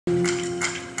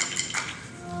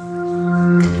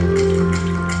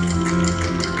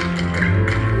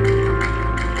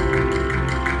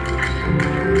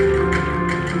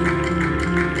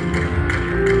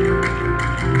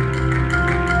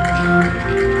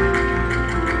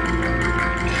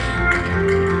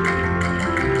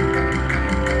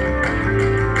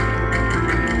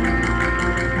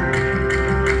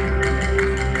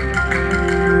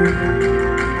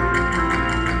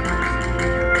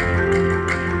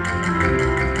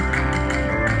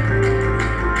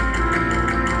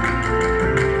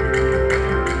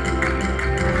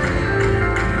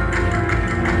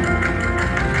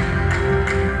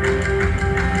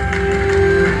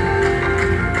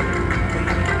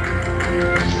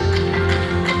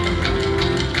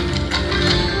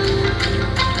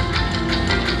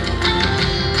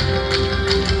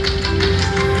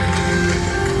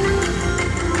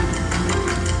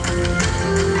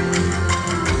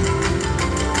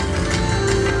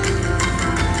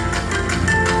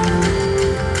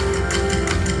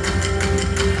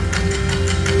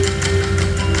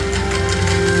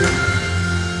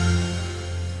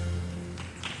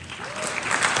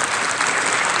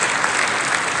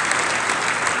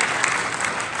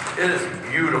It is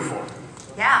beautiful.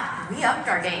 Yeah, we upped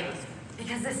our game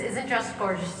because this isn't just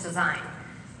gorgeous design.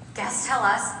 Guests tell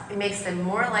us it makes them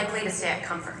more likely to stay at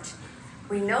Comfort.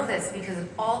 We know this because of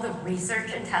all the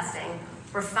research and testing,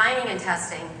 refining and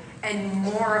testing, and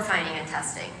more refining and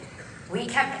testing. We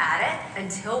kept at it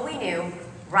until we knew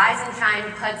Rise and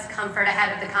Shine puts Comfort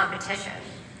ahead of the competition.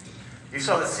 You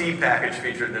saw the C package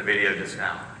featured in the video just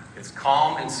now. It's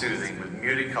calm and soothing with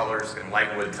muted colors and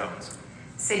light wood tones.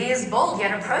 City is bold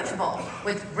yet approachable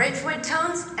with rich wood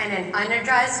tones and an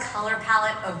energized color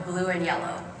palette of blue and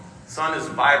yellow. Sun is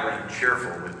vibrant and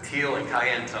cheerful with teal and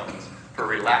cayenne tones for a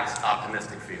relaxed,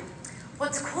 optimistic feel.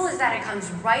 What's cool is that it comes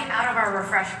right out of our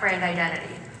refreshed brand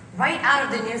identity, right out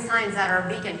of the new signs that are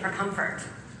a beacon for comfort.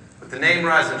 With the name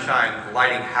Rise and Shine, the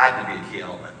lighting had to be a key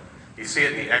element. You see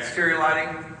it in the exterior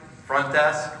lighting, front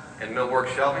desk, and millwork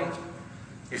shelving.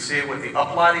 You see it with the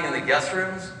uplighting in the guest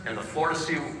rooms and the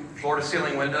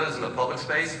floor-to-ceiling windows in the public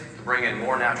space to bring in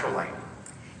more natural light.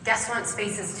 Guests want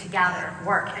spaces to gather,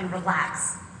 work, and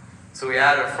relax. So we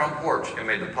added a front porch and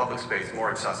made the public space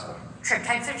more accessible. Trip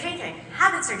types are changing,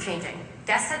 habits are changing.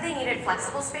 Guests said they needed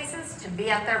flexible spaces to be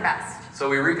at their best. So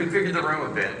we reconfigured the room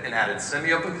a bit and added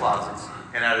semi-open closets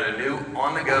and added a new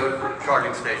on-the-go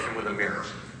charging station with a mirror.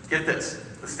 Get this,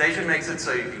 the station makes it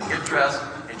so you can get dressed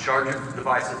and charge your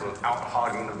devices without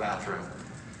hogging the bathroom.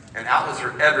 And outlets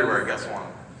are everywhere guests want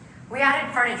them. We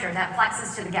added furniture that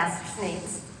flexes to the guest's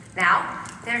needs. Now,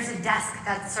 there's a desk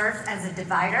that serves as a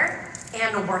divider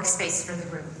and a workspace for the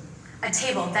room. A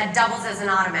table that doubles as an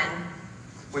ottoman.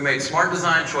 We made smart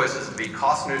design choices to be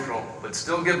cost neutral, but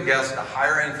still give guests the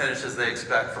higher end finishes they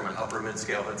expect from an upper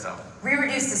mid-scale hotel. We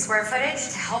reduced the square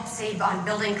footage to help save on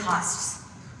building costs.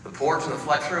 The porch and the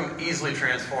flex room easily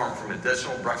transform from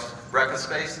additional breakfast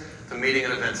space to meeting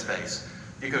and event space.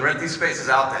 You can rent these spaces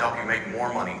out to help you make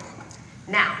more money.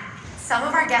 Now, some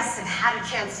of our guests have had a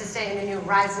chance to stay in the new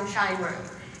Rise and Shine room,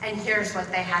 and here's what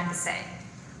they had to say.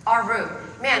 Our room,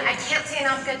 man, I can't say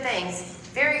enough good things.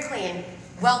 Very clean,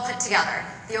 well put together.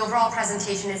 The overall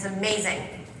presentation is amazing.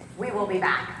 We will be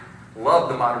back. Love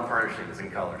the modern furnishings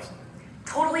and colors.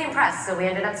 Totally impressed, so we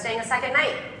ended up staying a second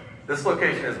night. This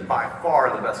location is by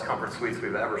far the best comfort suites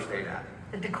we've ever stayed at.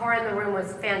 The decor in the room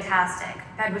was fantastic.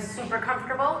 Bed was super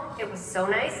comfortable. It was so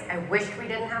nice, I wished we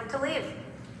didn't have to leave.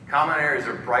 Common areas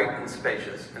are bright and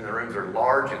spacious, and the rooms are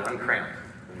large and uncramped.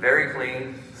 Very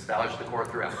clean, stylish decor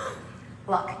throughout.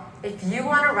 Look, if you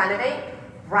want to renovate,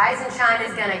 Rise and Shine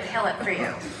is going to kill it for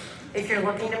you. If you're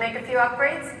looking to make a few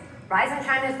upgrades, Rise and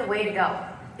Shine is the way to go,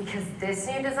 because this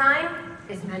new design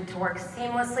is meant to work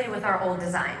seamlessly with our old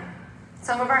design.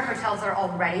 Some of our hotels are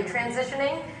already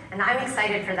transitioning, and I'm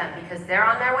excited for them because they're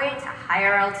on their way to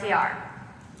higher LTR.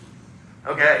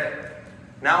 Okay,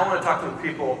 now I want to talk to the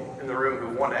people in the room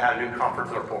who want to add new comfort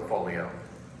to their portfolio.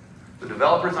 The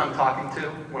developers I'm talking to,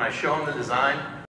 when I show them the design,